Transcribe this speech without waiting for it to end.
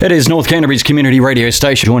It is North Canterbury's community radio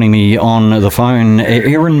station. Joining me on the phone,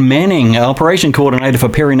 Erin Manning, Operation Coordinator for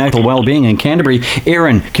Perinatal Wellbeing in Canterbury.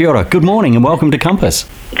 Erin, kia ora, good morning and welcome to Compass.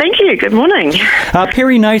 Thank you, good morning.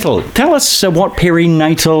 Perinatal, tell us what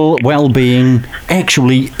perinatal wellbeing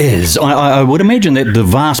actually is. I would imagine that the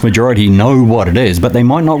vast majority know what it is, but they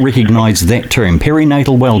might not recognise that term.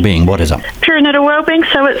 Perinatal wellbeing, what is it? Perinatal wellbeing,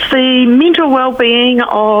 so it's the mental wellbeing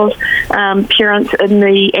of parents in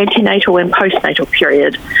the antenatal and postnatal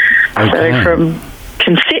period. Okay. So from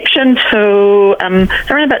conception to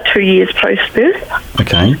around about 2 years post-birth.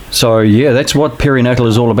 Okay, so yeah, that's what perinatal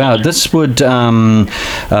is all about. This would be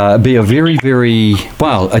a very, very,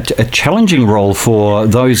 a challenging role for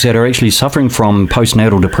those that are actually suffering from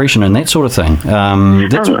postnatal depression and that sort of thing.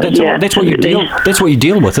 That's what you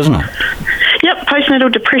deal with, isn't it? Yep,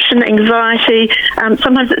 postnatal depression, anxiety,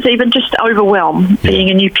 sometimes it's even just overwhelm. Yeah. Being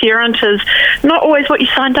a new parent is not always what you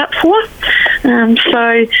signed up for.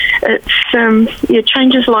 So it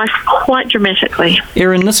changes life quite dramatically.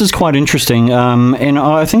 Erin, this is quite interesting, and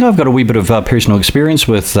I think I've got a wee bit of personal experience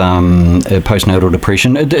with postnatal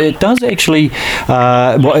depression. It does actually,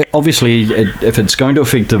 obviously, if it's going to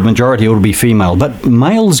affect the majority, it'll be female, but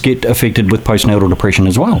males get affected with postnatal depression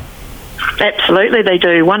as well. Absolutely, they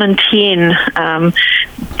do. 1 in 10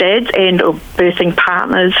 dads and or birthing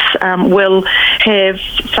partners will have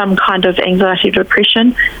some kind of anxiety or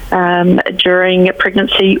depression during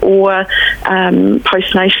pregnancy or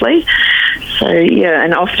postnatally. So, yeah,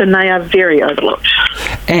 and often they are very overlooked.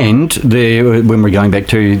 And when we're going back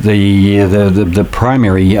to the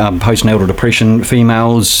primary postnatal depression,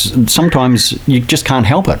 females, sometimes you just can't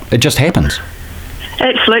help it. It just happens.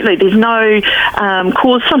 Absolutely. There's no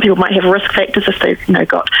cause. Some people might have risk factors if they've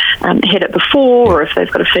had it before or if they've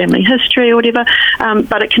got a family history or whatever,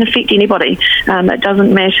 but it can affect anybody. It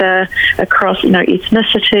doesn't matter across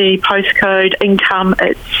ethnicity, postcode, income.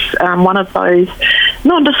 It's one of those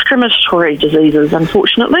non-discriminatory diseases,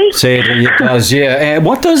 unfortunately. Sadly, it does, yeah.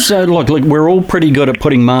 What does, look, we're all pretty good at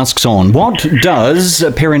putting masks on. What does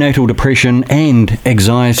perinatal depression and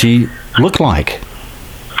anxiety look like?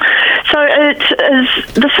 So it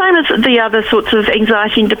is the same as the other sorts of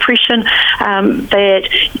anxiety and depression, that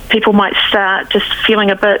people might start just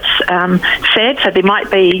feeling a bit sad. So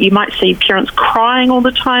you might see parents crying all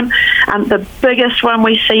the time. The biggest one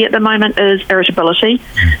we see at the moment is irritability.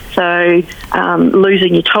 So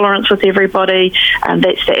losing your tolerance with everybody,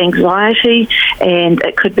 that's the anxiety, and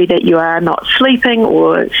it could be that you are not sleeping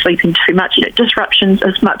or sleeping too much. Disruptions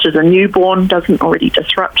as much as a newborn doesn't already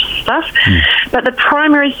disrupt stuff. But the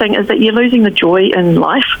primary thing is that you're losing the joy in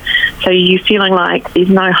life. So you're feeling like there's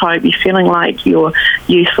no hope. You're feeling like you're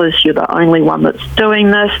useless. You're the only one that's doing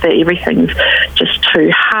this. That everything's just too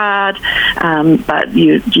hard. But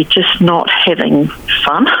you're just not having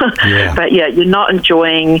fun. Yeah. But yeah, you're not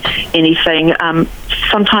enjoying anything.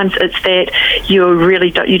 Sometimes it's that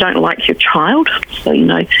you don't like your child. So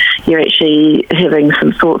you're actually having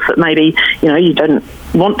some thoughts that maybe you don't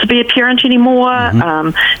want to be a parent anymore.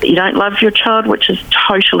 That you don't love your child, which is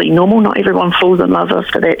totally normal. Not everyone falls in love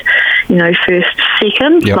after that first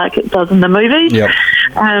second, like it does in the movie.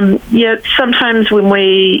 Sometimes when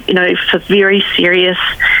we for very serious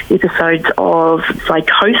episodes of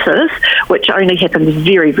psychosis, which only happens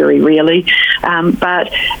very, very rarely, but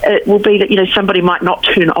it will be that somebody might not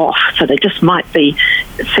turn off, so they just might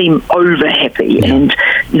seem over happy, and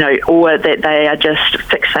or that they are just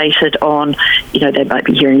fixated on they might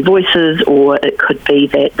be hearing voices, or it could be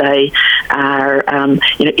that they are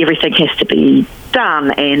everything has to be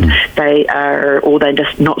done, and they're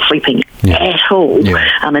just not sleeping at all,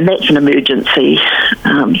 and that's an emergency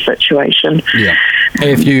situation.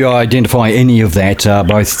 If you identify any of that,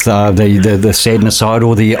 both the sadness side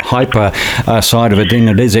or the hyper side of it, then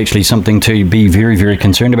it is actually something to be very, very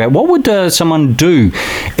concerned about. What would someone do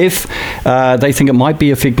if they think it might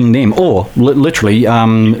be affecting them, or literally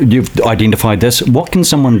you've identified this? What can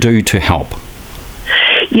someone do to help?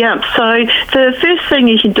 Yeah, so the first thing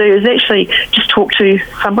you can do is actually just talk to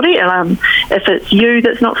somebody. If it's you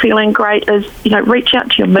that's not feeling great, is reach out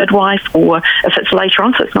to your midwife, or if it's later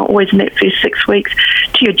on, so it's not always in that first 6 weeks,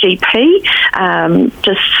 to your GP.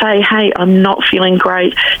 Just say, hey, I'm not feeling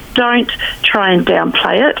great. Don't try and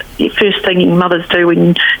downplay it. The first thing mothers do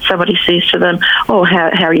when somebody says to them, oh, how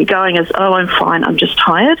are you going, is, oh, I'm fine, I'm just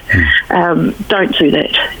tired. Don't do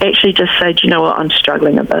that. Actually just say, do you know what, I'm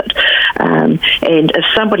struggling a bit. And if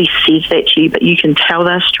somebody says that to you, but you can tell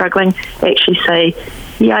they're struggling, actually say,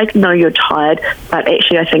 yeah, I know you're tired, but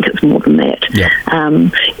actually I think it's more than that. Yep.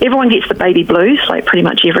 Everyone gets the baby blues, like pretty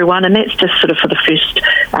much everyone, and that's just sort of for the first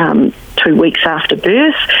 2 weeks after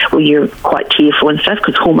birth, where you're quite tearful and stuff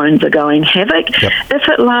because hormones are going havoc. Yep. If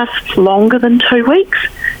it lasts longer than 2 weeks,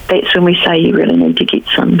 that's when we say you really need to get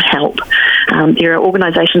some help. There are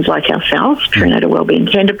organisations like ourselves, Perinatal Wellbeing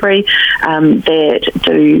Canterbury, that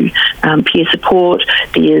do peer support.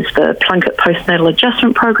 There's the Plunkett Postnatal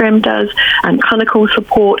Adjustment Program does clinical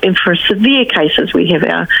support, and for severe cases we have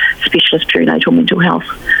our specialist perinatal mental health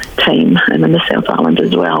team in the South Island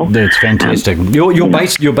as well. That's fantastic.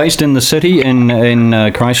 You're based in the city in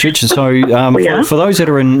Christchurch, so for those that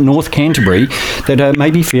are in North Canterbury that are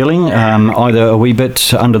maybe feeling either a wee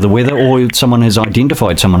bit under the weather or someone has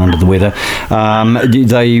identified someone under the weather,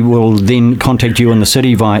 they will then contact you in the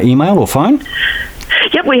city via email or phone?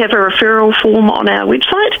 Yep, we have a referral form on our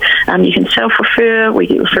website. You can self-refer. We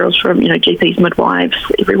get referrals from GPs, midwives,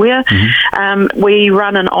 everywhere. Mm-hmm. We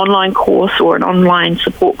run an online course or an online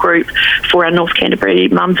support group for our North Canterbury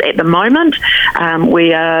mums at the moment.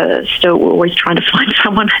 We are still always trying to find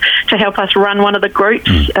someone to help us run one of the groups,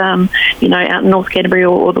 out in North Canterbury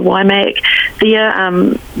or the Waimak.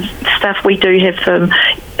 Stuff we do have them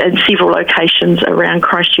in several locations around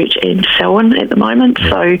Christchurch and Selwyn at the moment.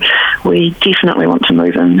 So we definitely want to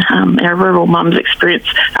move in. Our rural mums experience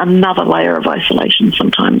another layer of isolation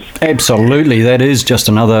sometimes. Absolutely, that is just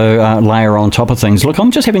another layer on top of things. Look, I'm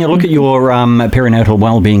just having a look at your Perinatal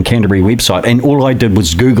Wellbeing Canterbury website, and all I did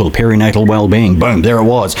was Google Perinatal Wellbeing. Boom, there it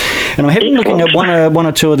was. And I'm having looking at one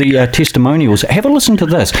or two of the testimonials. Have a listen to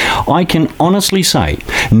this. I can honestly say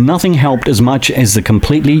nothing helped as much as the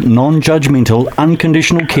completely non-judgmental,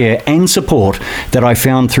 unconditional care and support that I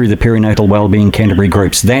found through the Perinatal Wellbeing Canterbury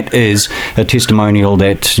groups. That is a testimonial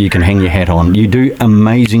that you can hang your hat on. You do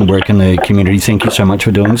amazing work in the community. Thank you so much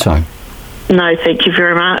for doing so. No, thank you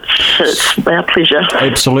very much. It's our pleasure.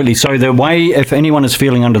 Absolutely. So the way, if anyone is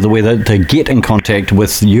feeling under the weather, to get in contact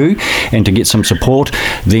with you and to get some support,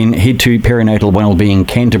 then head to Perinatal Wellbeing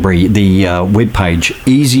Canterbury, the webpage,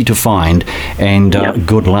 easy to find, and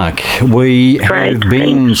good luck. We have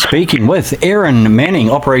been speaking with Erin Manning,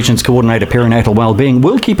 Operations Coordinator, Perinatal Wellbeing.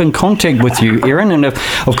 We'll keep in contact with you, Erin, and of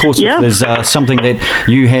course, if there's something that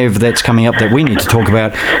you have that's coming up that we need to talk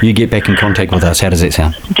about, you get back in contact with us. How does that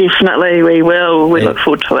sound? Definitely, we will. We look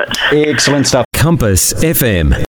forward to it. Excellent stuff. Compass FM.